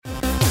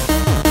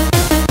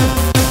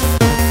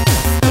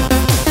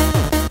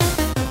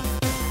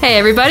Hey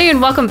everybody,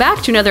 and welcome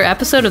back to another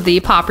episode of the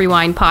Pop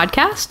Rewind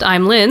podcast.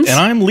 I'm Linz. And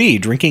I'm Lee,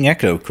 drinking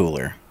Ecto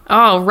Cooler.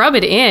 Oh, rub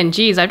it in.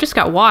 Jeez, I've just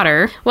got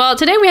water. Well,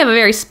 today we have a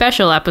very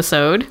special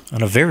episode.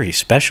 On a very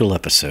special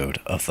episode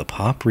of the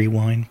Pop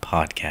Rewind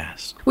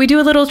podcast. We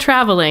do a little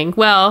traveling.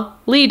 Well,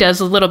 Lee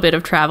does a little bit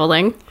of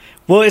traveling.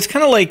 Well, it's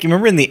kind of like, you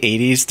remember in the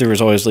 80s, there was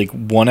always like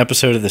one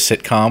episode of the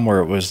sitcom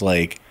where it was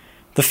like,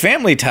 the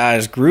Family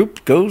Ties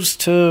group goes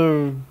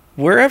to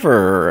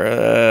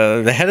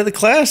wherever. The head of the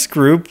class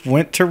group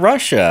went to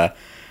Russia.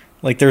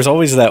 Like, there's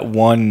always that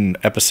one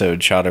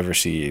episode shot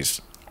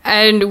overseas.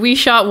 And we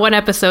shot one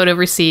episode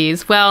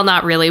overseas. Well,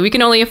 not really. We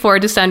can only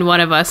afford to send one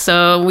of us,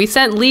 so we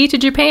sent Lee to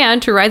Japan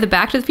to ride the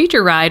Back to the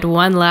Future ride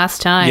one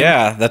last time.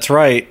 Yeah, that's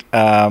right.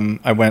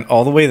 I went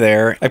all the way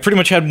there. I pretty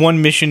much had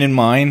one mission in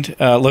mind.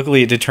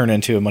 Luckily, it did turn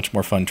into a much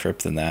more fun trip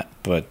than that.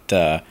 But,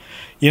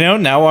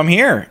 now I'm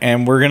here,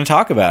 and we're going to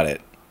talk about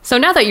it. So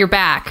now that you're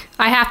back,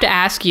 I have to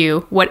ask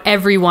you what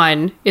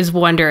everyone is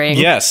wondering.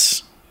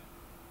 Yes.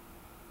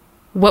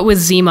 What was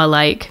Zima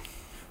like?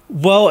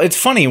 Well, it's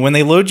funny, when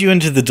they load you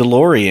into the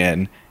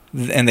DeLorean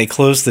and they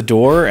close the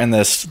door and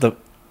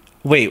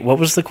Wait, what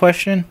was the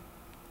question?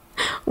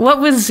 What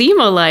was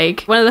Zima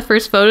like? One of the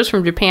first photos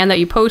from Japan that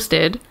you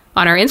posted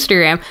on our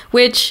Instagram,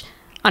 which,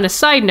 on a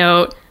side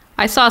note,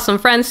 I saw some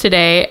friends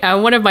today,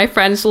 and one of my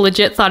friends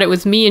legit thought it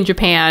was me in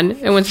Japan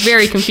and was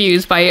very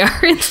confused by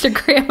our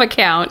Instagram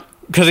account.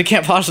 Because it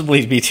can't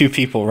possibly be two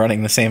people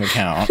running the same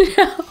account.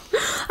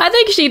 I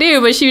think she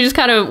knew, but she was just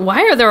kind of,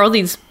 why are there all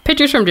these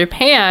pictures from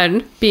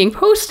Japan being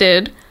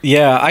posted?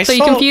 Yeah, I saw... So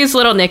you confused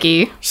little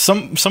Nikki.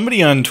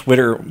 Somebody on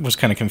Twitter was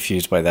kind of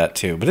confused by that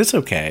too, but it's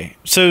okay.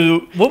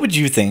 So what would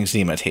you think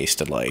Zima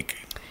tasted like?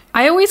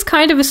 I always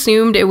kind of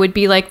assumed it would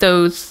be like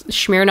those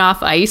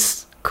Smirnoff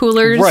Ice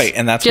coolers. Right,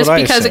 and that's just what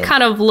I because assumed. it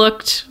kind of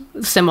looked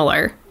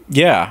similar.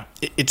 Yeah,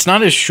 it's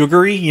not as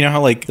sugary. You know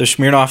how like the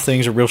Smirnoff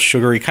things are real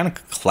sugary, kind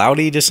of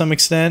cloudy to some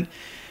extent?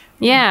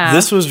 Yeah.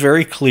 This was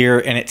very clear,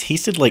 and it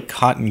tasted like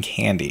cotton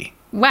candy.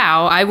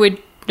 Wow, I would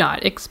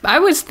not. I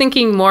was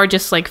thinking more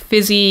just like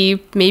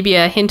fizzy, maybe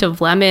a hint of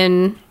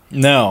lemon.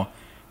 No.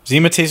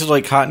 Zima tasted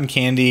like cotton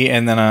candy,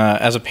 and then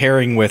as a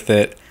pairing with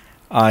it,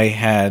 I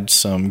had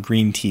some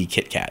green tea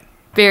Kit Kat.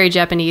 Very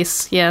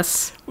Japanese,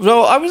 yes.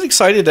 Well, I was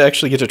excited to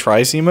actually get to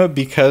try Zima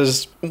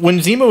because when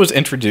Zima was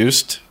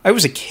introduced, I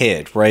was a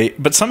kid, right?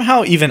 But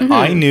somehow even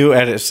I knew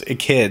as a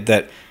kid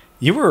that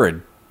you were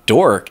a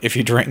dork if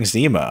you drank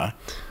Zima,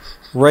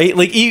 right?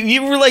 Like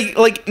you were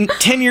like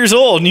 10 years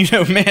old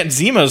and man,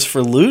 Zima's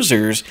for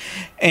losers.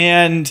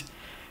 And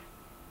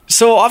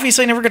so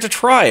obviously I never got to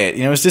try it.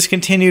 It was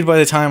discontinued by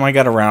the time I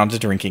got around to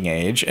drinking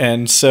age.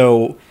 And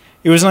so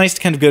it was nice to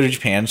kind of go to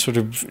Japan, sort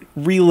of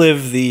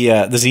relive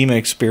the Zima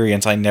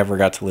experience I never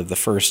got to live the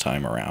first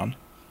time around.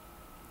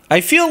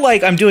 I feel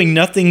like I'm doing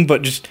nothing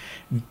but just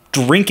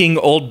drinking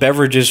old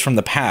beverages from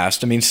the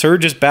past. I mean,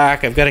 Surge is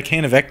back. I've got a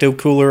can of Ecto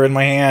Cooler in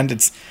my hand.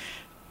 It's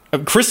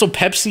Crystal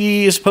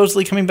Pepsi is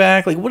supposedly coming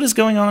back. Like, what is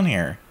going on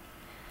here?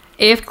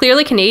 If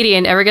Clearly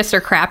Canadian ever gets their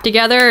crap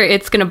together,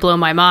 it's going to blow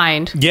my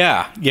mind.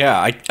 Yeah.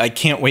 I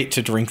can't wait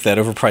to drink that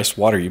overpriced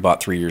water you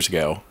bought 3 years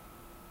ago.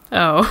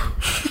 Oh,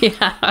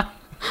 yeah.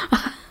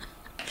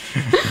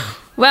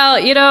 Well,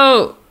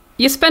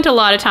 you spent a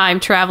lot of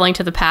time traveling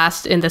to the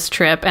past in this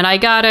trip, and I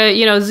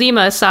gotta,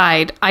 Zima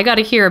aside, I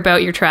gotta hear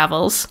about your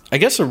travels. I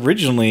guess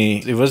originally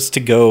it was to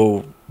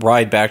go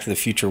ride Back to the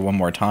Future one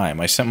more time.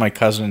 I sent my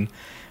cousin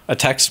a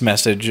text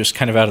message just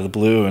kind of out of the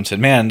blue and said,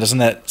 man, doesn't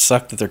that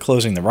suck that they're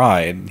closing the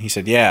ride? And he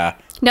said, yeah.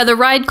 Now, the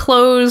ride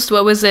closed,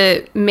 what was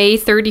it, May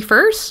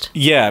 31st?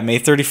 Yeah, May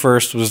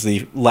 31st was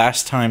the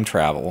last time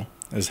travel,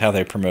 is how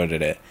they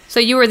promoted it. So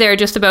you were there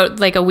just about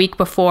like a week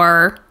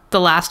before the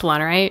last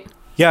one, right?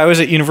 Yeah, I was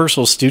at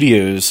Universal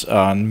Studios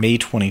on May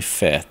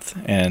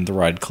 25th, and the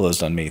ride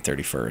closed on May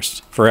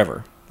 31st.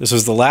 Forever. This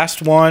was the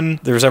last one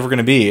there was ever going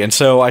to be. And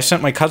so I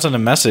sent my cousin a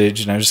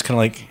message, and I was just kind of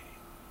like,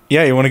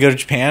 yeah, you want to go to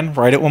Japan?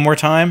 Ride it one more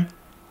time?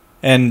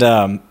 And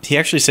he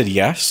actually said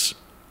yes.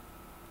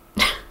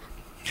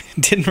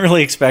 Didn't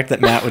really expect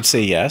that Matt would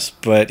say yes,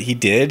 but he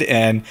did.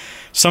 And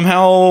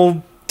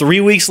somehow 3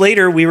 weeks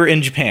later, we were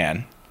in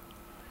Japan.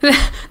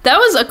 That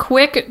was a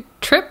quick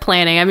trip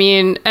planning. I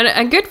mean,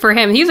 and good for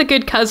him. He's a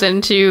good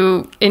cousin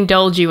to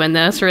indulge you in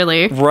this,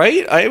 really.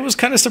 Right? I was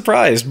kind of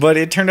surprised, but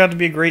it turned out to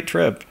be a great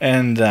trip.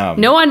 And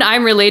no one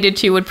I'm related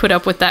to would put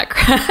up with that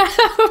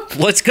crap.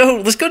 Let's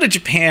go to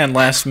Japan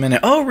last minute.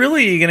 Oh,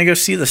 really? You're going to go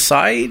see the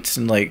sights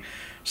and like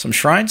some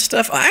shrine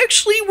stuff?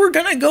 Actually, we're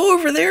going to go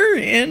over there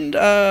and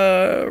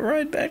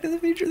ride Back to the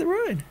Future, the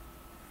ride.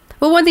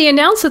 Well, when they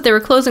announced that they were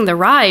closing the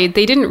ride,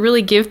 they didn't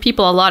really give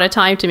people a lot of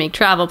time to make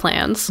travel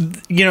plans.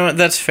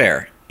 That's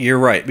fair. You're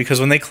right, because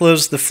when they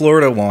closed the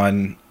Florida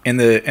one and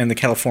the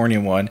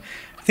California one,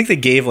 I think they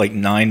gave like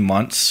 9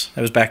 months.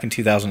 That was back in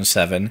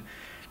 2007.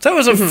 So that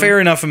was a fair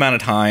enough amount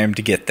of time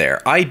to get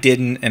there. I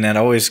didn't, and I'd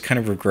always kind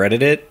of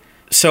regretted it.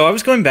 So I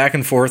was going back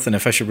and forth on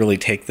if I should really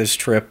take this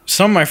trip.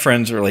 Some of my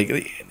friends were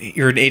like,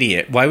 you're an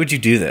idiot. Why would you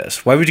do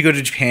this? Why would you go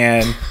to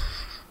Japan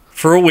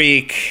for a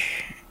week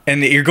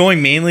And you're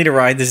going mainly to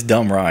ride this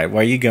dumb ride.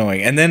 Why are you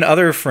going? And then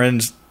other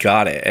friends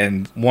got it.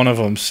 And one of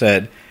them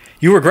said,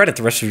 you regret it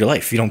the rest of your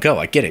life if you don't go.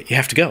 I get it. You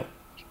have to go.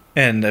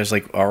 And I was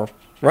like, all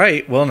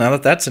right. Well, now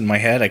that that's in my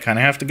head, I kind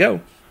of have to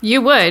go.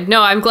 You would.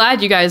 No, I'm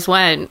glad you guys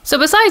went. So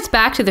besides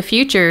Back to the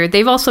Future,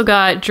 they've also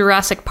got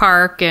Jurassic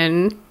Park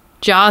and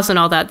Jaws and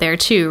all that there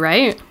too,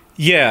 right?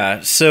 Yeah.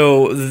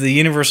 So the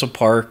Universal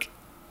Park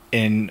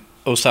in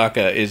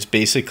Osaka is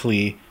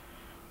basically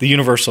the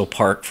Universal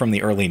Park from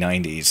the early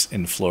 90s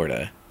in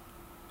Florida.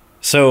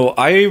 So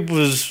I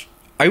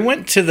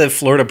went to the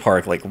Florida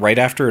park like right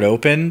after it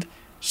opened.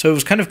 So it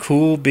was kind of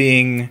cool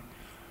being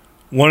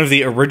one of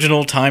the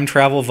original time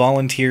travel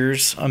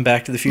volunteers on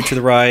Back to the Future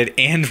the ride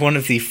and one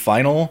of the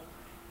final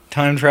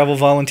time travel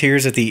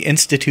volunteers at the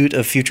Institute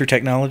of Future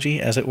Technology,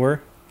 as it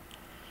were.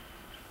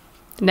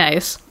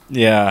 Nice.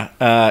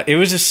 Yeah. It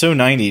was just so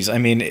 90s. I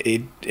mean,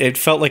 it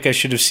felt like I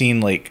should have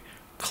seen like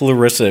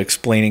Clarissa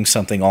explaining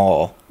something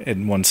all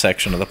in one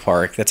section of the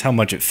park. That's how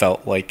much it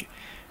felt like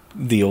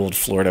the old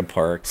Florida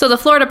park. So the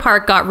Florida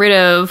park got rid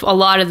of a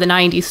lot of the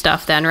 90s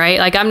stuff then, right?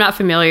 Like, I'm not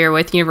familiar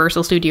with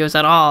Universal Studios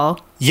at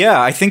all.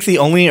 Yeah, I think the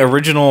only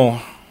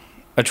original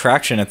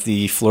attraction at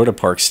the Florida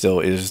park still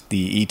is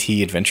the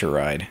E.T. Adventure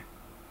Ride.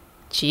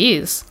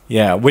 Jeez.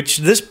 Yeah, which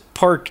this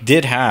park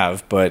did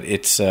have, but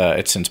it's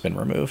since been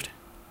removed.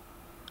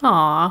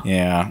 Aw.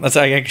 Yeah,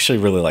 I actually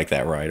really like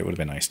that ride. It would have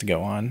been nice to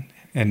go on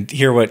and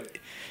hear what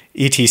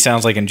E.T.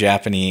 sounds like in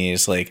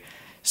Japanese, like,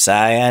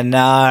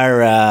 sayonara.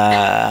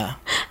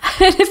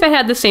 If it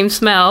had the same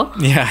smell.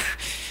 Yeah.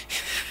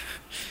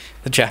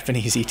 The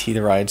Japanese E.T.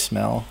 the ride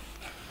smell.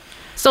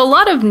 So a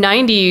lot of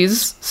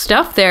 90s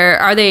stuff there.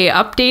 Are they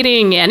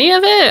updating any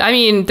of it? I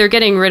mean, they've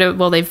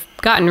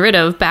gotten rid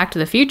of Back to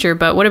the Future,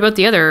 but what about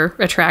the other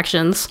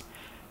attractions?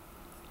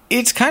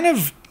 It's kind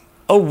of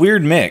a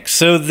weird mix.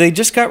 So they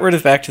just got rid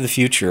of Back to the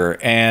Future,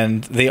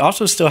 and they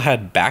also still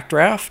had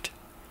Backdraft.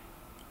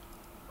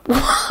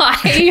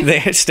 Why?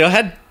 They still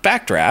had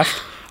Backdraft,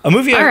 a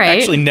movie I've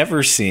actually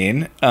never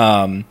seen.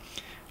 I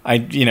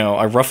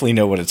roughly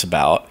know what it's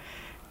about,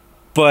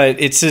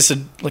 but it's this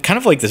kind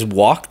of like this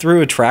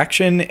walkthrough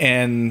attraction,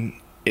 and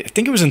I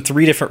think it was in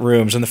 3 different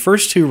rooms. In the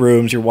first 2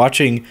 rooms, you're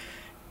watching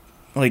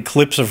like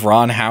clips of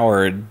Ron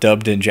Howard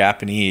dubbed in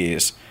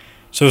Japanese,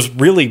 so it was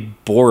really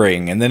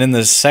boring. And then in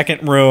the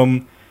second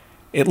room,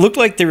 it looked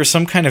like there was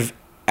some kind of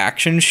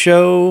action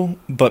show,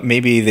 but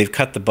maybe they've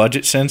cut the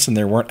budget since and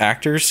there weren't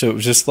actors, so it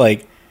was just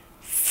like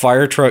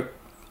fire truck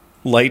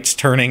lights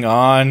turning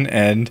on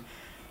and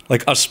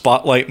like a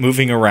spotlight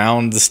moving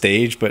around the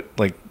stage, but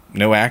like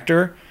no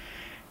actor.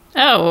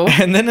 Oh.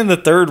 And then in the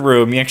third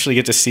room, you actually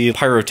get to see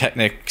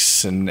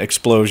pyrotechnics and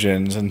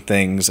explosions and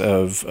things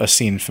of a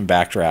scene from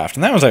Backdraft,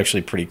 and that was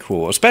actually pretty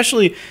cool,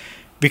 especially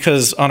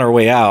because on our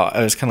way out,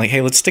 I was kind of like,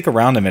 hey, let's stick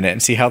around a minute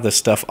and see how this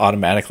stuff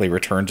automatically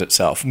returns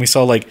itself. And we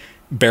saw like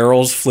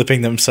barrels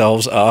flipping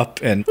themselves up,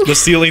 and the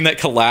ceiling that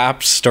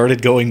collapsed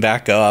started going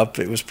back up.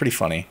 It was pretty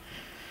funny.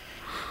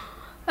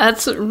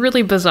 That's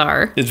really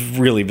bizarre. It's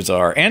really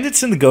bizarre. And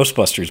it's in the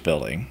Ghostbusters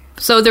building.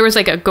 So there was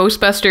like a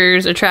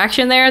Ghostbusters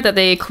attraction there that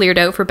they cleared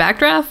out for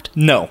Backdraft?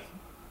 No.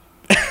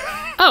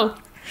 Oh,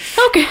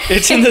 okay.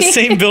 It's in the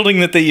same building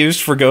that they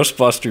used for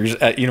Ghostbusters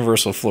at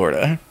Universal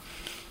Florida.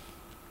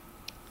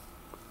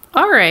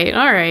 All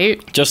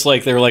right. Just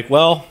like they were like,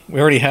 well, we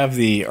already have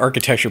the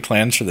architecture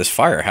plans for this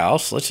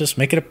firehouse. Let's just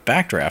make it a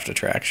Backdraft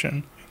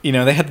attraction. You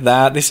know, they had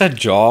that. They had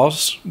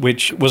Jaws,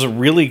 which was a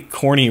really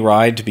corny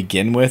ride to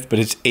begin with, but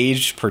it's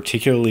aged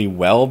particularly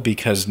well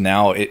because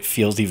now it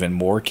feels even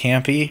more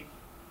campy.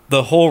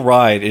 The whole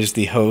ride is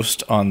the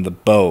host on the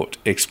boat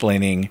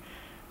explaining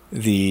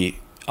the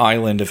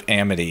island of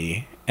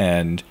Amity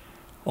and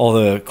all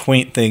the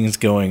quaint things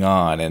going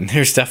on, and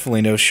there's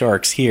definitely no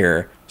sharks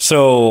here.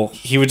 So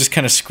he would just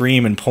kind of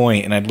scream and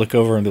point, and I'd look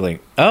over and be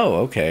like, oh,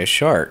 okay,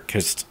 shark,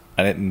 because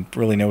I didn't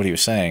really know what he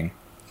was saying.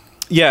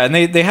 Yeah, and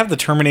they have the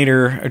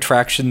Terminator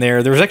attraction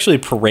there. There was actually a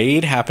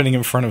parade happening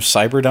in front of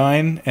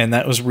Cyberdyne, and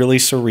that was really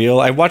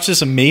surreal. I watched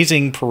this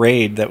amazing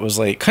parade that was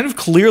like kind of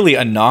clearly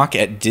a knock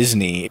at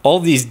Disney. All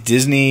these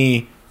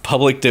Disney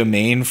public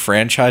domain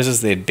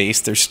franchises they had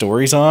based their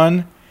stories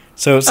on.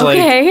 So it's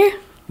like,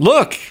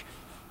 look,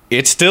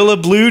 it's still a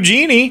blue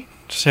genie.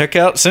 Check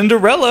out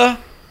Cinderella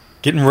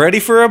getting ready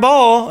for a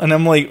ball. And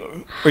I'm like,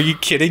 are you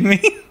kidding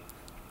me?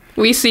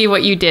 We see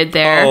what you did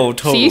there. Oh,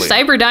 totally. See,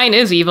 Cyberdyne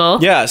is evil.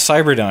 Yeah,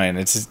 Cyberdyne.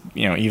 It's,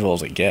 evil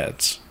as it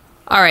gets.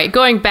 All right,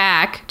 going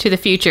back to the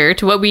future,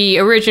 to what we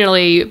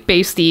originally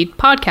based the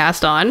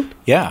podcast on.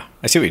 Yeah,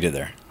 I see what you did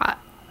there.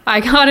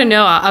 I gotta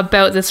know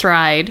about this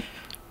ride.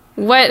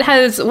 What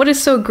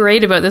is so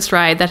great about this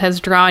ride that has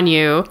drawn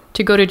you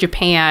to go to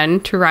Japan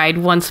to ride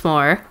once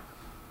more?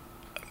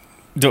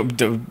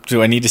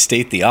 Do I need to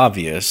state the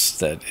obvious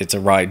that it's a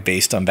ride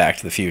based on Back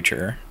to the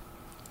Future?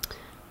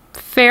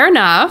 Fair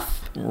enough.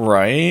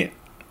 Right.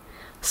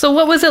 So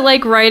what was it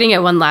like riding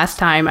it one last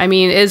time? I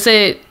mean, is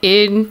it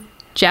in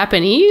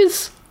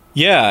Japanese?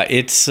 Yeah,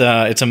 it's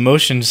a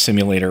motion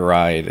simulator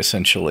ride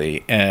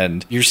essentially,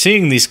 and you're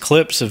seeing these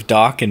clips of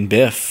Doc and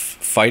Biff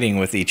fighting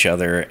with each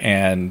other,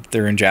 and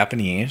they're in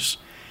Japanese.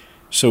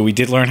 So we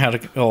did learn how to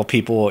call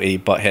people a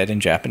butthead in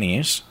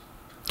Japanese.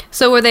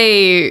 So was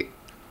it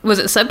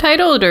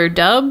subtitled or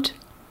dubbed?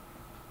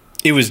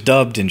 It was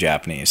dubbed in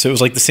Japanese, so it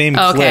was like the same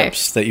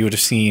clips that you would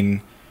have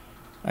seen,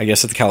 I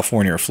guess, at the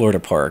California or Florida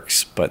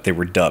parks, but they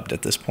were dubbed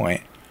at this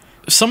point.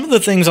 Some of the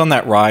things on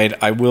that ride,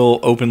 I will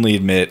openly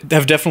admit,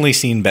 have definitely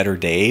seen better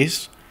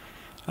days.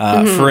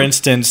 For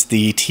instance,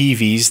 the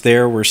TVs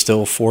there were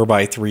still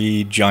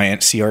 4x3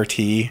 giant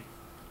CRT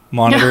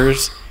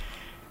monitors.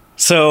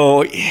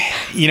 So,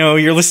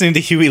 you're listening to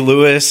Huey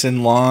Lewis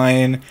in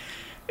line.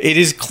 It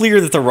is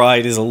clear that the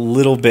ride is a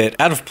little bit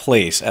out of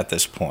place at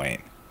this point.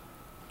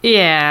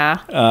 Yeah.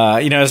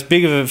 As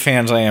big of a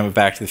fan as I am of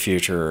Back to the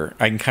Future,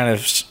 I can kind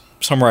of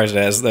summarize it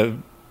as the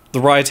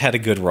rides had a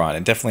good run.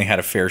 It definitely had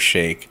a fair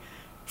shake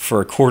for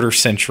a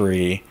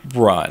quarter-century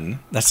run.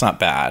 That's not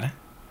bad.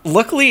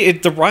 Luckily,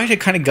 the ride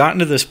had kind of gotten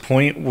to this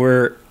point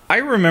where I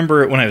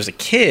remember when I was a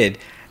kid,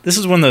 this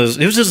is one of those,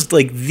 it was just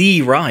like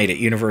the ride at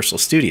Universal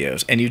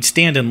Studios, and you'd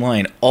stand in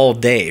line all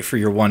day for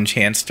your one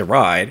chance to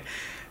ride.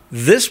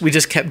 This, we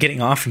just kept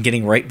getting off and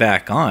getting right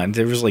back on.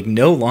 There was like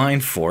no line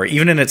for it,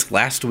 even in its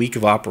last week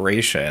of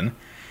operation.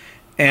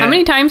 And how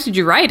many times did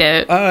you ride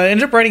it? I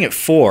ended up riding it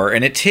 4,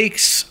 and it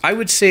takes, I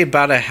would say,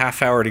 about a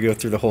half hour to go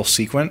through the whole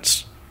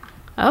sequence.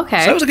 Okay.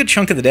 So that was a good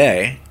chunk of the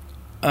day.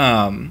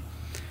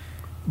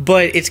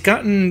 But it's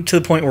gotten to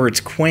the point where it's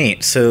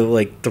quaint, so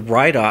like the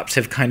ride ops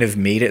have kind of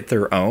made it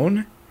their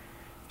own.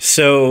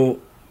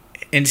 So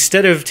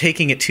instead of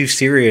taking it too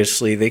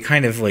seriously, they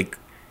kind of like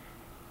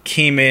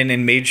came in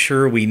and made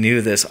sure we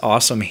knew this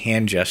awesome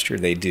hand gesture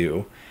they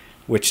do,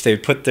 which they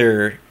put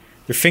their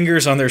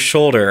fingers on their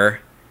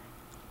shoulder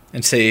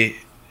and say,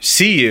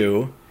 "See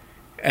you,"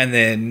 and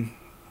then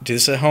do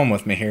this at home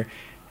with me here.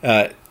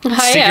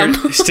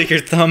 Stick your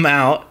thumb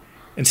out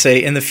and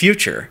say, "In the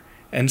future."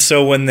 And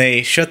so when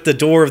they shut the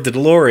door of the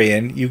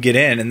DeLorean, you get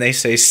in and they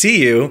say,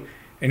 "See you,"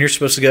 and you're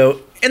supposed to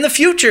go, "In the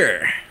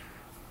future."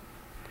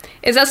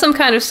 Is that some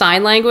kind of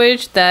sign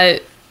language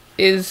that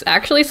is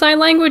actually sign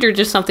language, or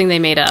just something they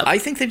made up? I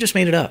think they just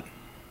made it up.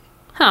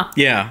 Huh.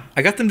 Yeah.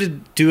 I got them to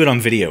do it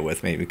on video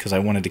with me because I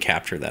wanted to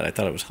capture that. I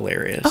thought it was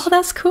hilarious. Oh,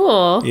 that's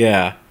cool.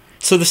 Yeah.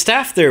 So the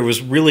staff there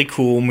was really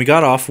cool. When we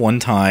got off one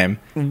time,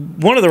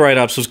 one of the ride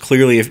ops was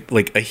clearly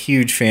a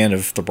huge fan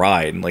of the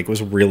ride and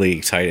was really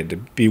excited to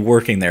be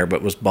working there,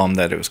 but was bummed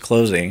that it was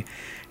closing.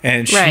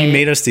 And she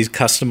made us these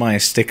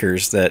customized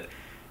stickers that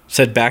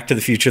said "Back to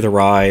the Future the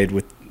ride"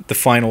 with the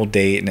final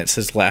date, and it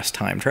says "Last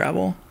Time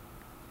Travel."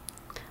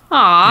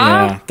 Aww.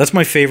 Yeah, that's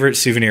my favorite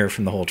souvenir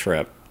from the whole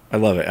trip. I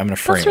love it. I'm gonna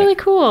frame it. That's really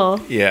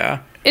cool. Yeah.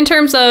 In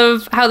terms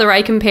of how the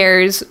ride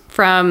compares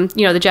from,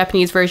 the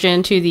Japanese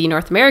version to the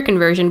North American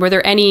version, were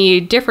there any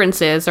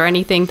differences or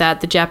anything that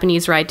the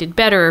Japanese ride did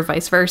better or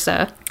vice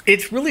versa?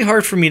 It's really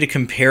hard for me to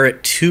compare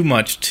it too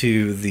much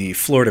to the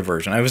Florida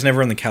version. I was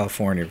never in the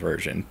California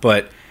version.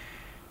 But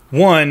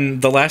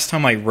the last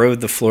time I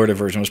rode the Florida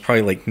version was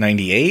probably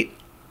 98.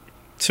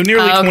 So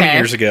nearly 20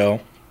 years ago.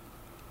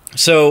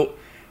 So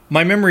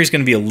my memory is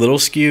going to be a little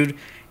skewed.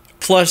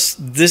 Plus,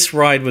 this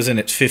ride was in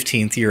its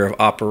 15th year of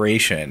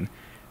operation.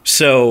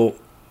 So,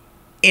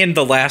 in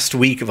the last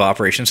week of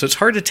operation. So it's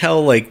hard to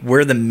tell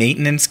where the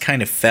maintenance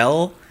kind of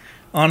fell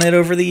on it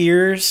over the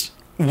years.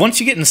 Once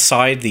you get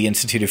inside the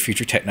Institute of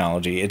Future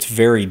Technology, it's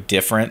very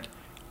different.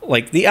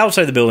 The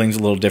outside of the building is a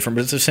little different,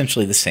 but it's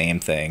essentially the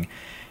same thing.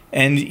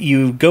 And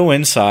you go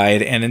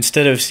inside, and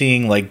instead of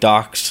seeing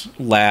Doc's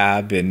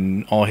lab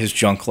and all his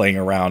junk laying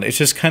around, it's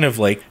just kind of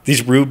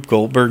these Rube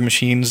Goldberg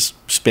machines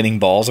spinning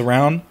balls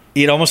around.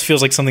 It almost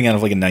feels like something out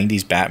of a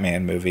 90s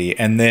Batman movie.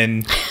 And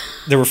then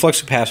there were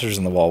flux capacitors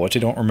on the wall, which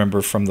I don't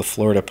remember from the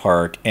Florida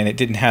park, and it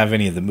didn't have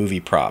any of the movie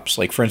props.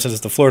 For instance,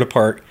 the Florida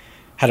park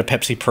had a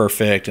Pepsi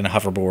Perfect and a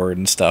hoverboard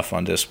and stuff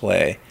on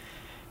display.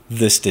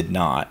 This did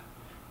not.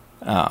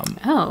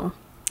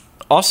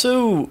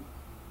 Also,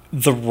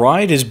 the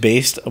ride is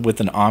based with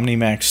an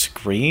OmniMax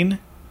screen,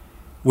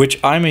 which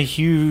I'm a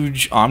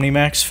huge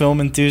OmniMax film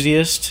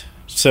enthusiast.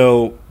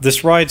 So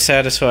this ride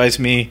satisfies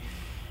me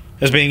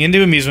as being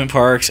into amusement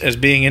parks, as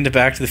being into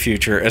Back to the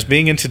Future, as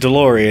being into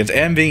DeLoreans,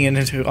 and being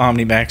into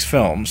OmniMax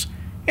films,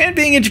 and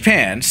being in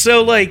Japan.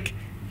 So,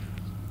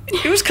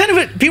 it was kind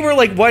of people were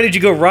like, "Why did you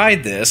go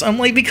ride this?" I'm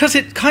like, because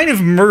it kind of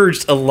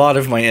merged a lot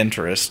of my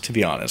interests, to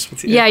be honest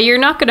with you. Yeah, you're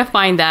not going to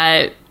find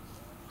that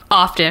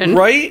often.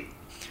 Right?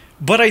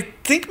 But I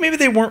think maybe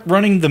they weren't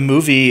running the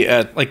movie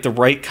at, the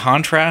right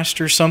contrast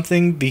or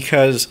something,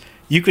 because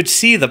you could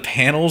see the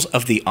panels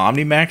of the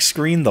OmniMax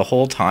screen the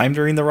whole time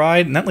during the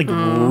ride, and that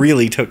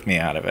really took me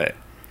out of it.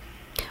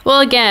 Well,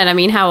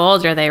 again, how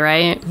old are they,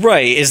 right?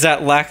 Right. Is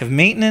that lack of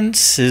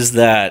maintenance? Is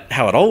that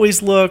how it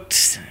always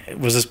looked?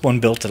 Was this one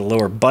built at a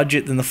lower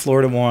budget than the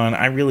Florida one?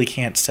 I really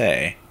can't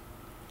say.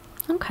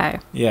 Okay.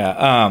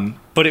 Yeah.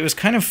 But it was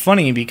kind of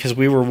funny because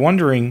we were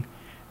wondering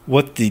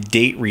what the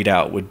date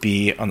readout would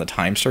be on the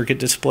time circuit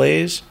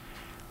displays.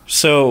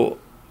 So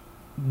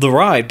the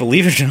ride,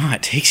 believe it or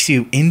not, takes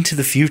you into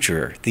the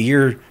future, the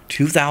year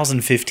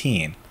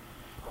 2015.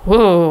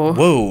 Whoa.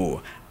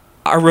 Whoa.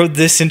 I rode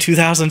this in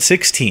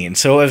 2016,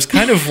 so I was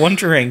kind of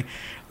wondering,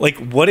 like,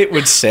 what it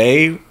would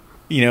say,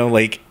 you know,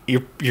 like,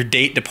 your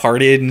date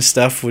departed and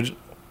stuff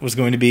was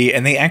going to be,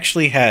 and they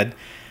actually had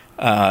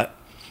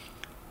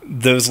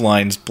those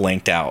lines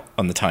blanked out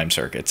on the time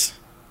circuits.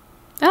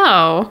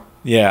 Oh.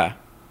 Yeah.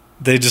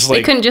 They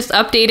couldn't just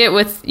update it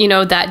with, you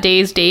know, that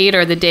day's date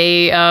or the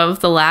day of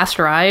the last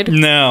ride?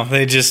 No,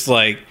 they just,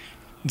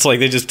 it's like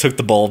they just took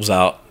the bulbs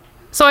out.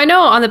 So I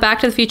know on the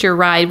Back to the Future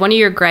ride, one of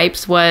your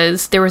gripes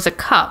was there was a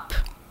cup.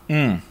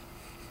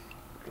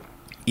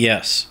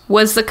 Yes.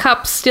 Was the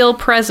cup still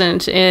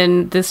present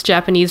in this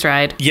Japanese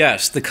ride?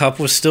 Yes, the cup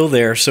was still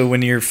there. So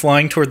when you're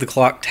flying toward the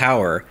clock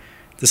tower,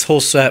 this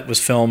whole set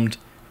was filmed,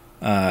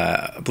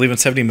 I believe, on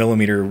 70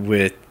 millimeter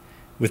with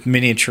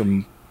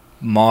miniature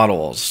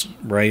models,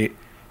 right?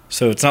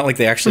 So it's not like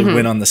they actually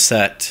went on the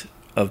set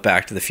of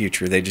Back to the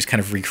Future. They just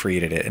kind of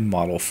recreated it in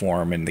model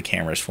form, and the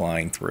camera's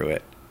flying through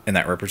it, and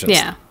that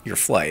represents your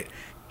flight.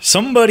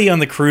 Somebody on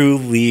the crew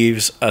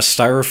leaves a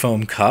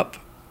styrofoam cup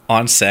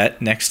on set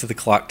next to the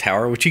clock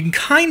tower, which you can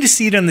kind of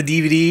see it on the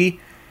DVD.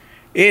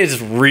 It is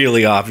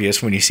really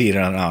obvious when you see it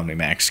on an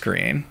OmniMax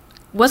screen.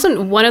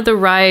 Wasn't one of the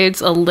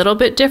rides a little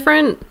bit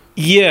different?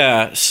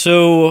 Yeah,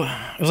 so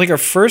it was like our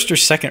first or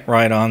second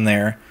ride on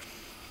there.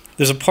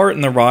 There's a part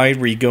in the ride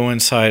where you go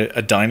inside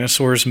a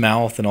dinosaur's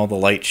mouth and all the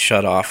lights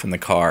shut off in the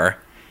car.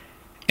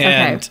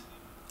 And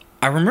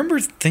I remember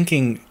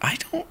thinking, I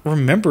don't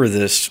remember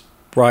this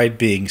ride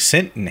being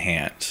scent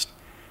enhanced.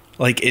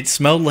 Like, it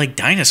smelled like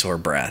dinosaur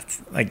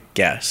breath, I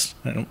guess.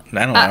 I don't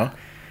know.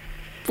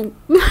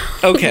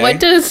 Okay. What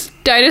does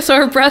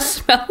dinosaur breath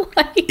smell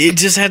like? It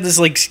just had this,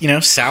 like, you know,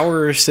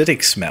 sour,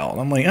 acidic smell.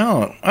 And I'm like,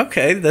 oh,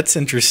 okay, that's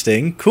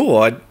interesting.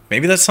 Cool.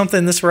 Maybe that's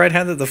something this ride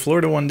had that the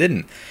Florida one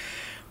didn't.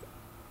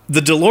 The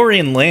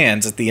DeLorean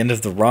lands at the end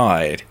of the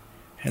ride,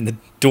 and the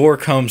door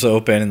comes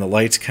open and the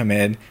lights come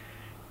in.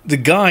 The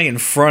guy in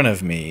front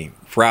of me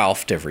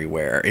Ralphed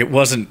everywhere. It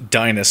wasn't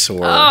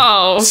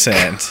dinosaur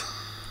scent.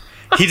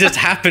 He just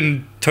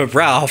happened to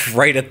Ralph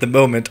right at the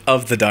moment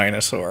of the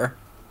dinosaur.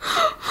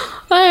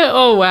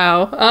 Oh,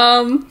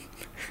 wow.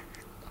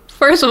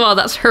 First of all,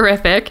 that's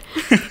horrific.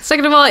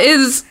 Second of all,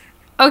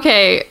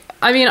 okay,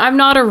 I mean, I'm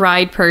not a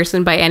ride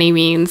person by any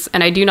means,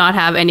 and I do not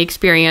have any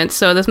experience,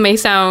 so this may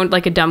sound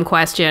like a dumb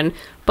question,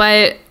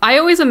 but I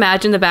always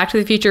imagine the Back to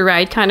the Future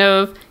ride kind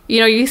of,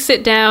 you know, you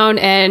sit down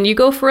and you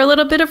go for a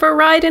little bit of a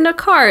ride in a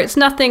car. It's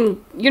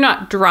nothing, you're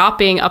not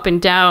dropping up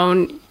and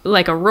down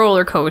like a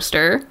roller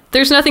coaster.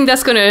 There's nothing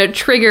that's going to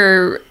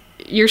trigger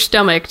your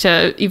stomach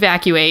to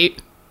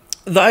evacuate.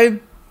 I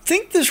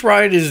think this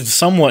ride is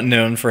somewhat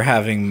known for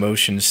having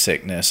motion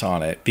sickness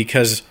on it,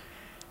 because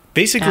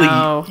basically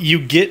you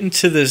get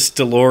into this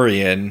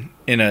DeLorean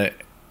in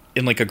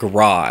like a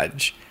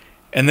garage,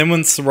 and then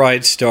once the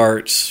ride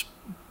starts,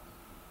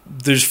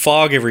 there's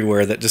fog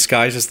everywhere that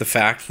disguises the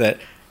fact that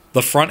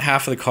the front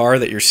half of the car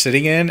that you're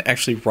sitting in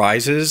actually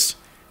rises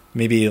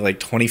maybe like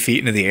 20 feet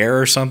into the air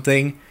or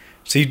something.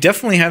 So you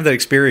definitely have that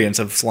experience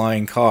of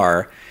flying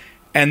car.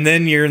 And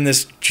then you're in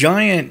this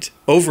giant,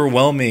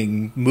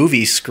 overwhelming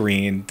movie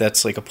screen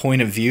that's like a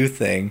point of view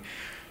thing.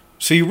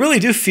 So you really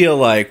do feel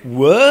like,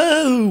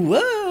 whoa,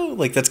 whoa.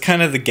 Like, that's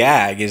kind of the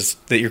gag, is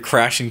that you're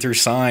crashing through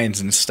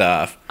signs and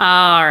stuff.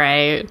 All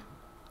right.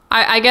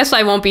 I guess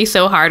I won't be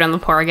so hard on the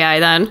poor guy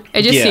then.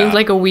 It just seems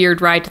like a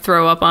weird ride to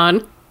throw up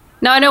on.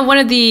 Now, I know one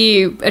of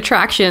the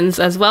attractions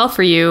as well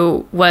for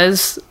you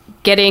was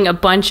getting a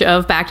bunch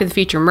of Back to the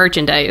Future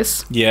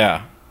merchandise.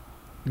 Yeah.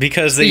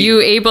 Because were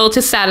you able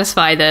to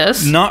satisfy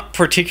this? Not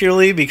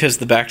particularly, because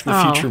the Back to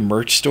the Future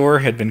merch store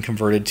had been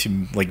converted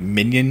to, like,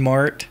 Minion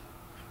Mart.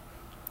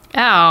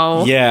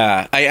 Ow.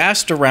 Yeah. I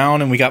asked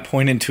around, and we got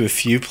pointed to a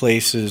few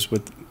places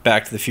with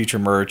Back to the Future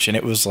merch, and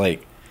it was,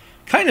 like,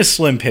 kind of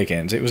slim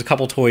pickings. It was a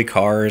couple toy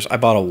cars. I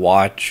bought a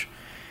watch.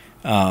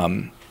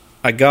 I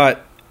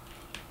got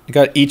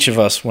each of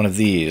us one of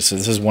these. So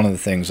this is one of the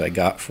things I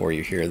got for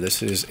you here.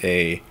 This is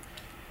a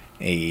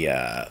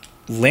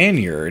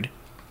lanyard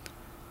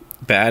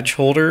badge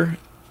holder.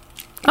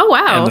 Oh,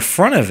 wow. And the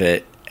front of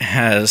it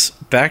has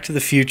Back to the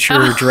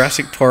Future,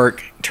 Jurassic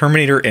Park,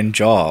 Terminator, and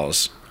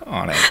Jaws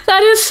on it.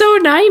 That is so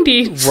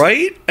 90s.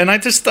 Right? And I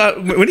just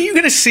thought, when are you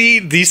going to see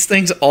these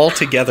things all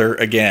together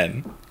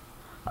again?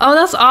 Oh,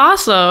 that's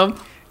awesome.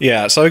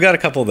 Yeah, so I got a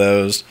couple of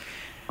those.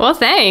 Well,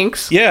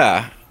 thanks.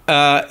 Yeah.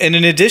 And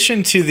in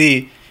addition to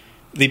the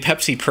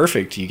Pepsi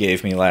Perfect you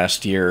gave me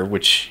last year,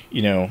 which,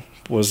 you know,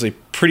 was a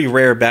pretty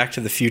rare Back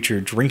to the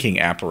Future drinking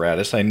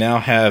apparatus, I now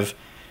have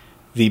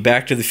the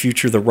Back to the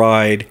Future The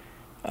Ride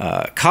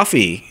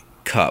coffee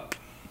cup.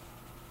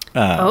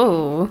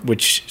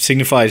 Which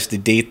signifies the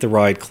date the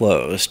ride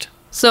closed.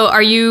 So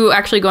are you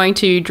actually going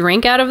to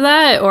drink out of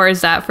that, or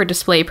is that for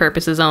display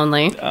purposes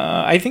only?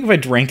 I think if I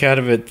drank out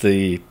of it,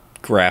 the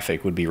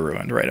graphic would be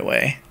ruined right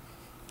away.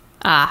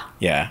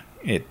 Yeah,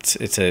 it's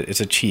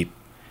a cheap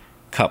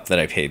cup that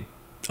I paid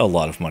a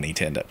lot of money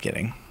to end up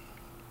getting.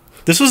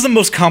 This was the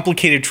most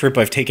complicated trip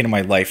I've taken in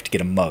my life to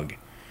get a mug.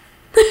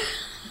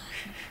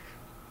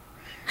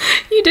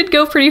 You did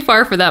go pretty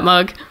far for that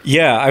mug.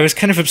 Yeah, I was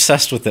kind of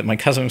obsessed with it. My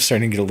cousin was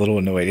starting to get a little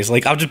annoyed. He's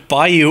like, I'll just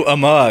buy you a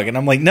mug. And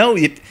I'm like, no,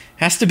 it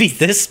has to be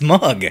this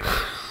mug.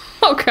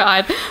 Oh,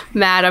 God.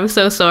 Matt, I'm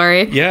so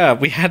sorry. Yeah,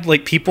 we had,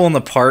 like, people in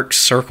the park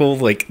circle,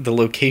 like, the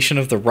location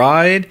of the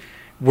ride,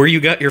 where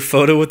you got your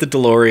photo with the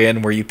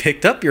DeLorean, where you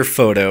picked up your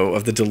photo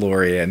of the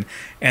DeLorean,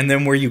 and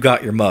then where you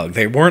got your mug.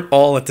 They weren't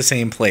all at the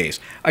same place.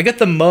 I got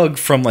the mug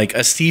from, like,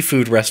 a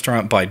seafood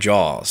restaurant by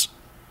Jaws.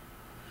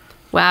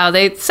 Wow,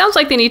 sounds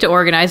like they need to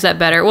organize that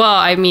better. Well,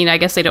 I mean, I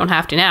guess they don't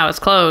have to now. It's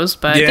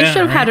closed, but they Yeah,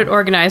 should have had right. it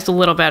organized a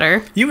little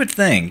better. You would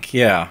think,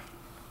 yeah.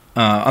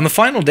 On the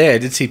final day, I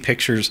did see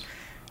pictures.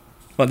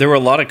 Well, there were a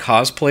lot of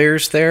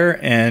cosplayers there,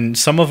 and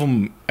some of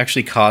them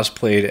actually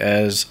cosplayed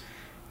as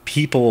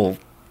people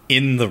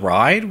in the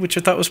ride, which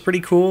I thought was pretty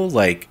cool.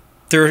 Like,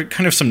 there are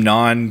kind of some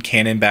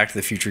non-canon Back to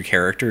the Future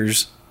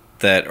characters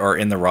that are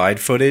in the ride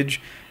footage.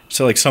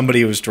 So, like,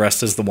 somebody was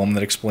dressed as the woman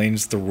that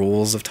explains the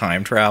rules of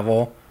time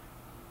travel.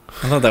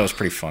 I thought that was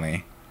pretty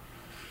funny.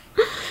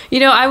 You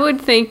know, I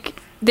would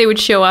think they would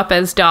show up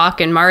as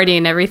Doc and Marty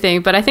and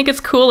everything, but I think it's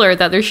cooler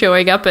that they're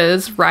showing up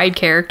as ride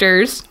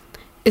characters.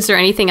 Is there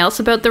anything else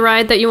about the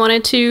ride that you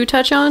wanted to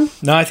touch on?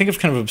 No, I think I've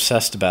kind of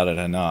obsessed about it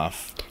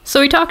enough.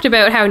 So we talked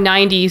about how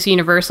 90s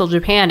Universal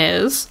Japan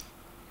is.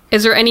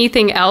 Is there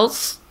anything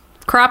else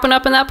cropping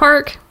up in that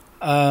park?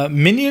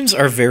 Minions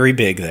are very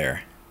big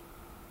there.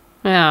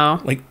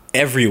 Oh. Like,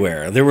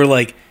 everywhere. There were,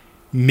 like,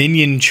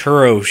 Minion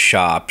churro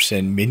shops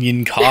and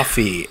Minion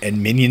coffee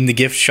and Minion the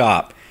gift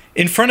shop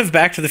in front of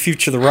Back to the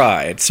Future the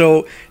ride.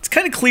 So it's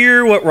kind of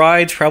clear what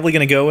ride's probably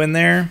going to go in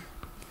there.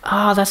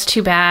 Oh, that's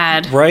too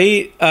bad.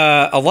 Right?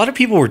 A lot of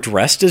people were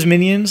dressed as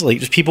Minions, like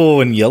just people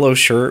in yellow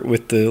shirt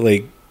with the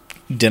like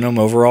denim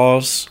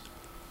overalls.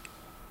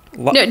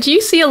 No, do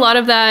you see a lot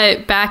of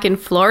that back in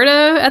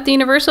Florida at the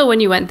Universal when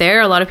you went there?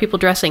 A lot of people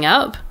dressing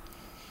up?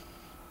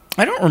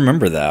 I don't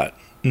remember that.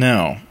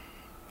 No.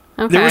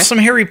 Okay. There was some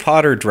Harry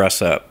Potter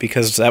dress up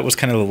because that was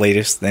kind of the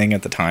latest thing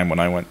at the time when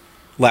I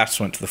last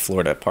went to the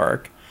Florida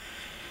park.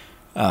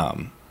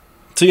 So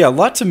yeah,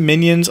 lots of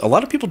Minions, a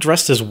lot of people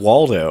dressed as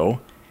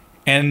Waldo,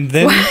 and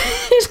then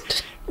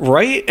What?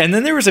 right, and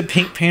then there was a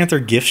Pink Panther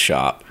gift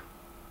shop.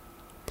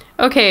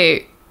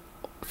 Okay,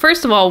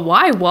 first of all,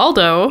 why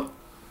Waldo?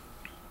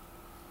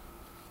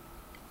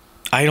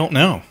 I don't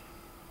know.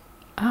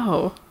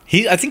 Oh.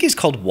 I think he's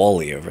called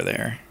Wally over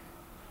there.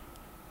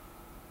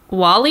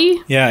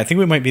 Wally? Yeah, I think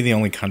we might be the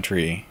only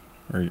country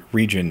or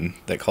region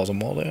that calls him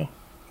Waldo.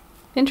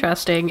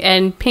 Interesting.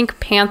 And Pink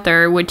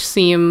Panther, which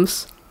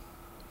seems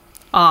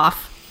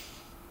off.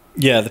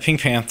 Yeah, the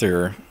Pink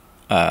Panther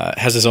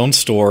has his own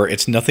store.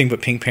 It's nothing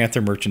but Pink Panther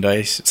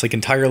merchandise. It's like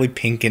entirely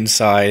pink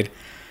inside.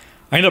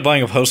 I ended up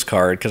buying a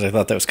postcard because I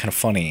thought that was kind of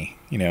funny.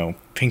 You know,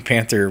 Pink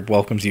Panther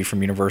welcomes you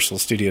from Universal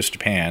Studios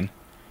Japan.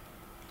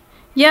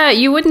 Yeah,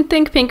 you wouldn't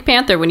think Pink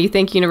Panther when you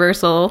think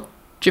Universal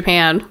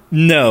Japan.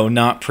 No,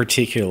 not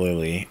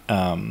particularly.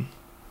 And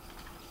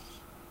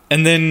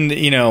then,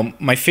 you know,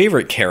 my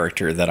favorite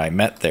character that I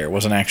met there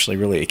wasn't actually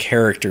really a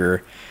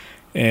character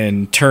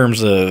in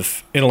terms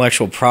of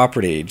intellectual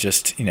property,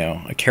 just, you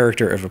know, a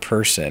character of a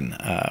person.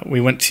 We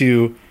went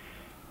to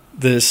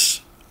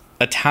this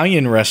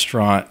Italian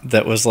restaurant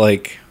that was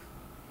like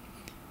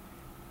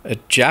a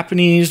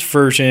Japanese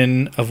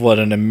version of what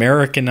an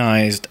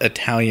Americanized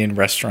Italian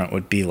restaurant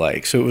would be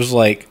like. So it was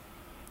like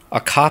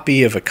a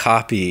copy of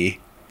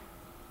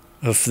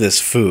this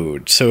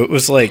food. So it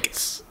was like...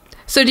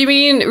 So do you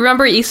mean,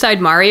 remember East Side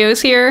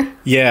Mario's here?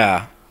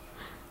 Yeah.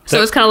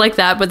 So it's kind of like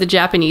that, but the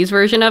Japanese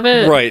version of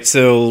it? Right,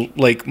 so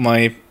like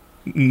my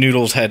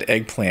noodles had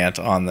eggplant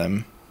on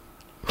them.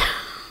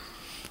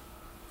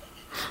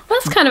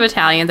 That's kind of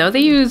Italian, though. They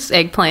use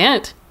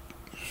eggplant.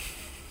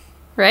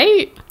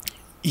 Right?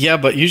 Yeah,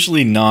 but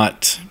usually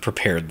not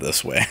prepared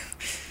this way.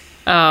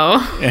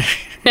 Oh.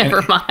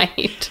 Never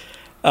mind.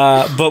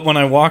 But when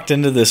I walked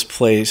into this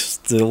place,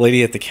 the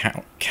lady at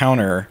the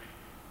counter,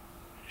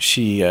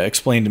 she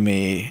explained to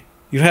me,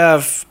 you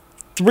have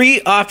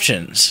 3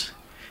 options.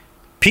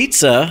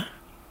 Pizza,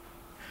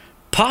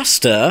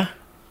 pasta,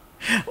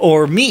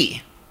 or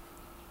me.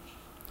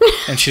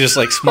 And she just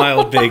like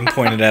smiled big and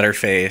pointed at her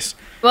face.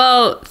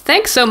 Well,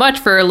 thanks so much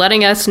for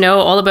letting us know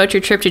all about your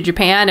trip to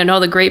Japan and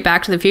all the great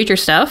Back to the Future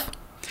stuff.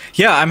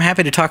 Yeah, I'm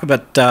happy to talk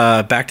about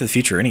Back to the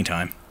Future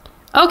anytime.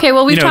 Okay,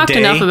 well, we've You know, talked day,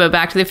 enough about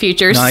Back to the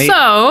Future, night.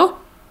 so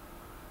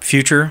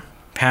Future,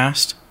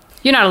 past.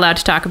 you're not allowed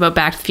to talk about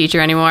Back to the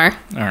Future anymore.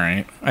 All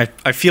right.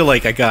 I feel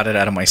like I got it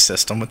out of my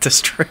system with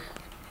this trip.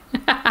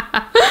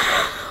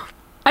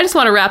 I just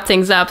want to wrap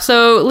things up.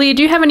 So, Lee,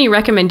 do you have any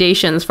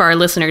recommendations for our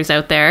listeners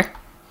out there?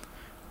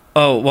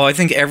 Oh, well, I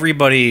think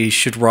everybody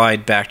should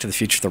ride Back to the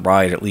Future the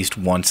ride at least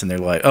once in their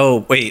life.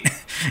 Oh, wait.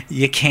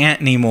 You can't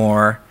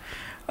anymore.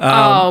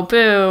 Oh,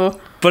 boo.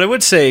 But I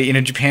would say, you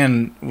know,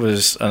 Japan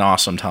was an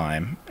awesome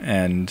time,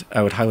 and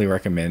I would highly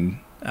recommend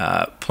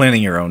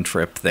planning your own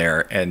trip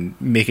there and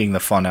making the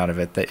fun out of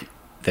it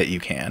that you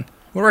can.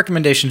 What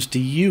recommendations do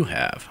you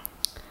have?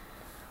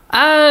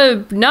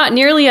 Not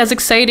nearly as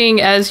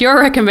exciting as your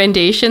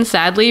recommendation,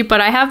 sadly,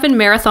 but I have been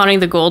marathoning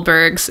the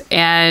Goldbergs,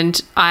 and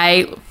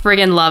I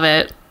friggin' love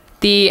it.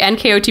 The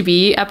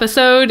NKOTB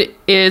episode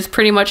is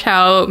pretty much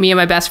how me and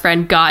my best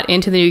friend got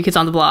into the New Kids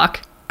on the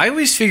Block. I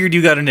always figured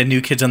you got into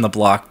New Kids on the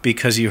Block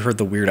because you heard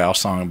the Weird Al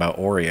song about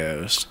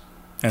Oreos,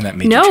 and that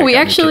made you check out we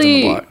New Kids on the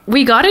actually, Block.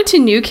 we got into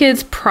New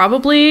Kids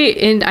probably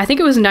in, I think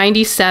it was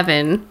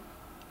 97.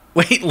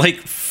 Wait, like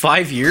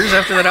 5 years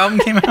after that album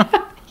came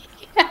out?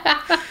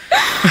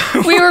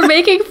 We were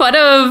making fun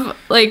of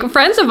like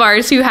friends of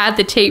ours who had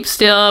the tape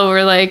still.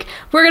 We're like,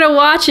 we're gonna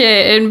watch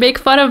it and make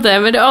fun of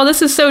them, and oh,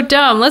 this is so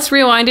dumb, let's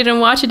rewind it and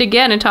watch it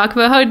again and talk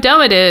about how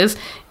dumb it is.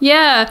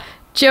 Yeah,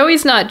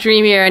 Joey's not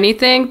dreamy or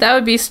anything, that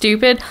would be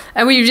stupid.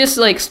 And we just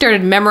like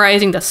started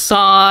memorizing the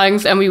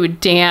songs, and we would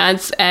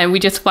dance, and we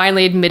just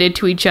finally admitted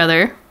to each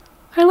other,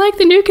 I like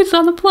the New Kids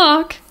on the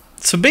Block.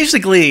 So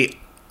basically,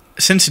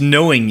 since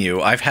knowing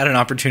you, I've had an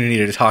opportunity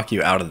to talk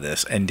you out of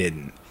this and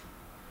didn't.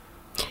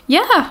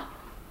 Yeah.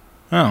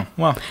 Oh,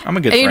 well, I'm a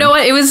good And friend. you know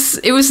what?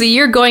 It was the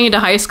year going into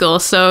high school,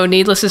 so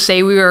needless to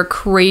say, we were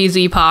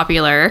crazy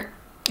popular.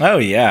 Oh,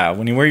 yeah.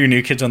 When you wear your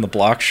New Kids on the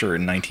Block shirt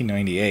in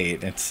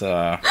 1998, it's,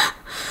 The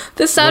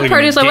sad Really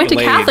part gonna is I went to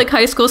get laid. Catholic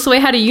high school, so I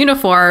had a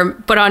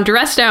uniform, but on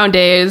dress down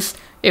days,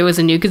 it was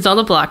a New Kids on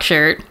the Block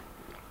shirt.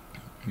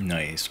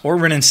 nice. Or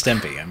Ren and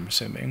Stimpy, I'm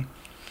assuming.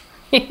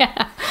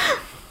 Yeah.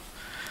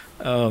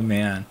 Oh,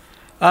 man.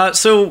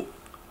 So,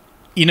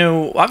 you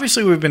know,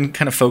 obviously we've been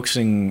kind of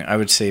focusing, I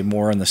would say,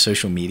 more on the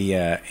social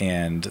media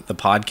and the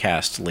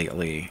podcast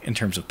lately in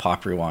terms of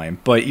Pop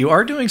Rewind, but you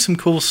are doing some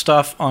cool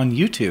stuff on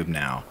YouTube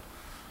now.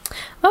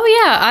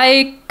 Oh yeah,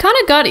 I kind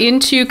of got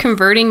into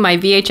converting my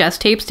VHS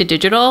tapes to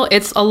digital.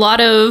 It's a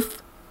lot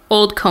of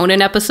old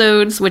Conan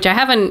episodes, which I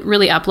haven't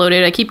really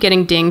uploaded. I keep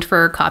getting dinged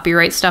for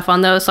copyright stuff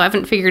on those, so I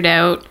haven't figured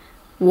out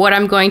what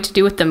I'm going to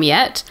do with them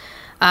yet.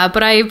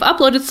 But I've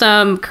uploaded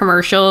some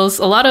commercials,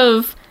 a lot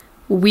of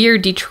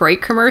weird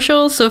Detroit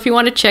commercials. So if you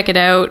want to check it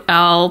out,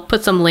 I'll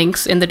put some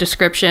links in the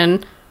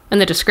description.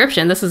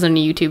 This isn't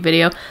a YouTube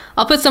video.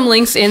 I'll put some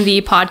links in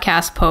the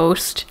podcast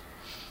post.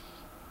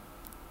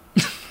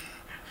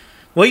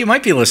 Well, you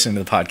might be listening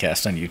to the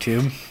podcast on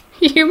YouTube.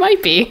 You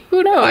might be.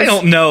 Who knows? I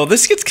don't know.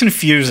 This gets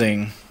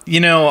confusing.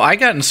 You know, I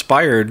got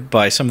inspired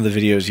by some of the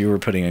videos you were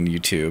putting on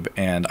YouTube,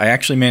 and I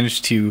actually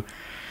managed to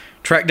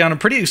track down a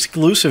pretty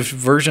exclusive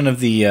version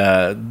of the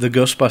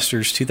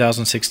Ghostbusters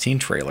 2016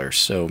 trailer,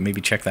 so maybe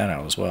check that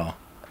out as well.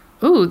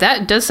 Ooh,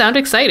 that does sound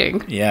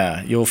exciting.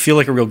 Yeah, you'll feel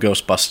like a real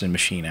ghost-busting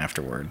machine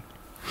afterward.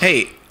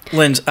 Hey,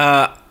 Linz,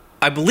 I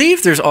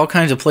believe there's all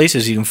kinds of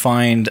places you can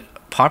find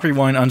Pop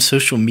Rewind on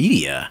social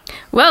media.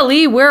 Well,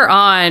 Lee, we're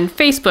on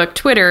Facebook,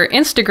 Twitter,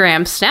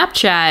 Instagram,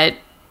 Snapchat,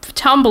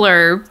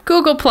 Tumblr,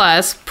 Google+,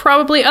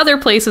 probably other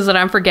places that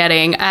I'm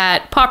forgetting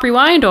at Pop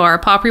Rewind or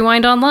Pop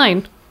Rewind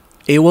Online.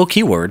 AOL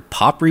keyword,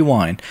 Pop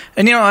Rewind.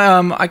 And, you know,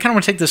 I kind of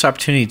want to take this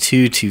opportunity,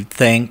 too, to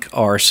thank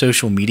our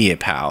social media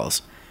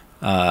pals.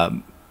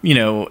 You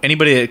know,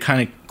 anybody that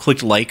kind of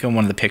clicked like on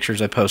one of the pictures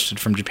I posted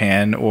from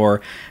Japan, or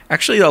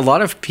actually a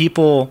lot of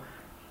people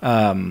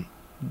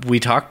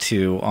we talked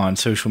to on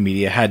social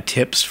media had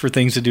tips for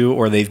things to do,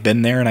 or they've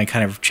been there, and I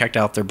kind of checked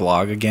out their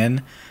blog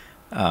again.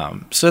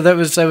 So that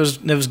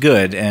was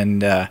good.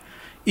 And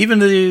even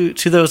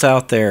to those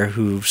out there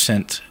who've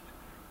sent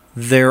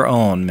their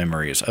own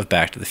memories of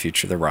Back to the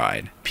Future, the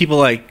ride. People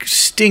like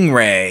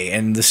Stingray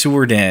and the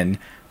Sewer Den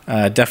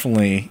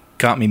definitely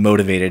got me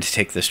motivated to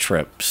take this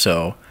trip.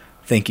 So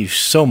thank you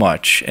so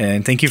much,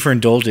 and thank you for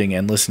indulging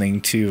and listening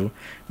to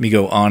me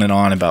go on and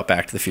on about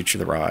Back to the Future,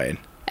 the ride.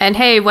 And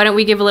hey, why don't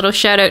we give a little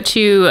shout out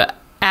to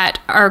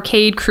at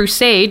Arcade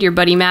Crusade, your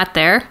buddy Matt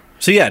there.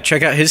 So yeah,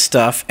 check out his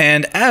stuff.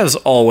 And as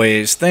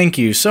always, thank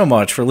you so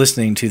much for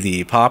listening to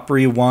the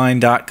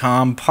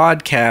PopRewind.com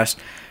podcast.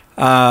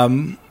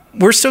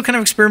 We're still kind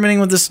of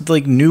experimenting with this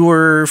like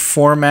newer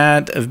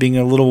format of being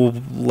a little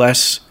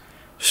less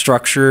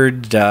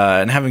structured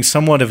and having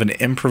somewhat of an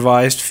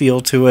improvised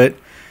feel to it.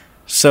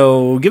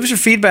 So give us your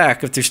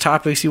feedback. If there's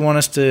topics you want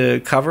us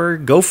to cover,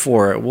 go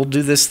for it. We'll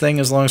do this thing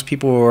as long as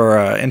people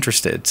are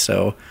interested.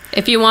 So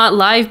if you want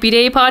live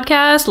B-Day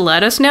podcast,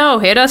 let us know.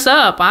 Hit us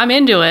up. I'm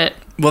into it.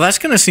 Well, that's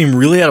going to seem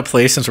really out of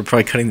place since we're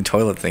probably cutting the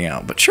toilet thing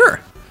out, but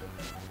sure.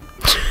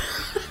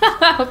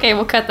 Okay,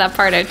 we'll cut that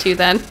part out too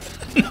then.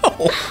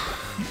 No.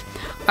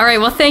 All right,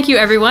 well, thank you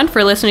everyone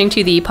for listening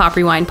to the Pop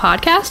Rewind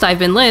podcast. I've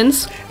been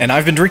Linz. And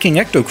I've been drinking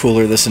Ecto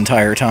Cooler this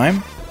entire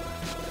time.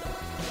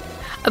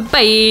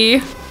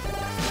 Bye.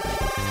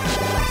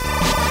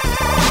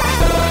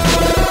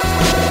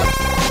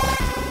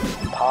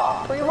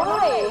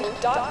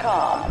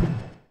 PopRewind.com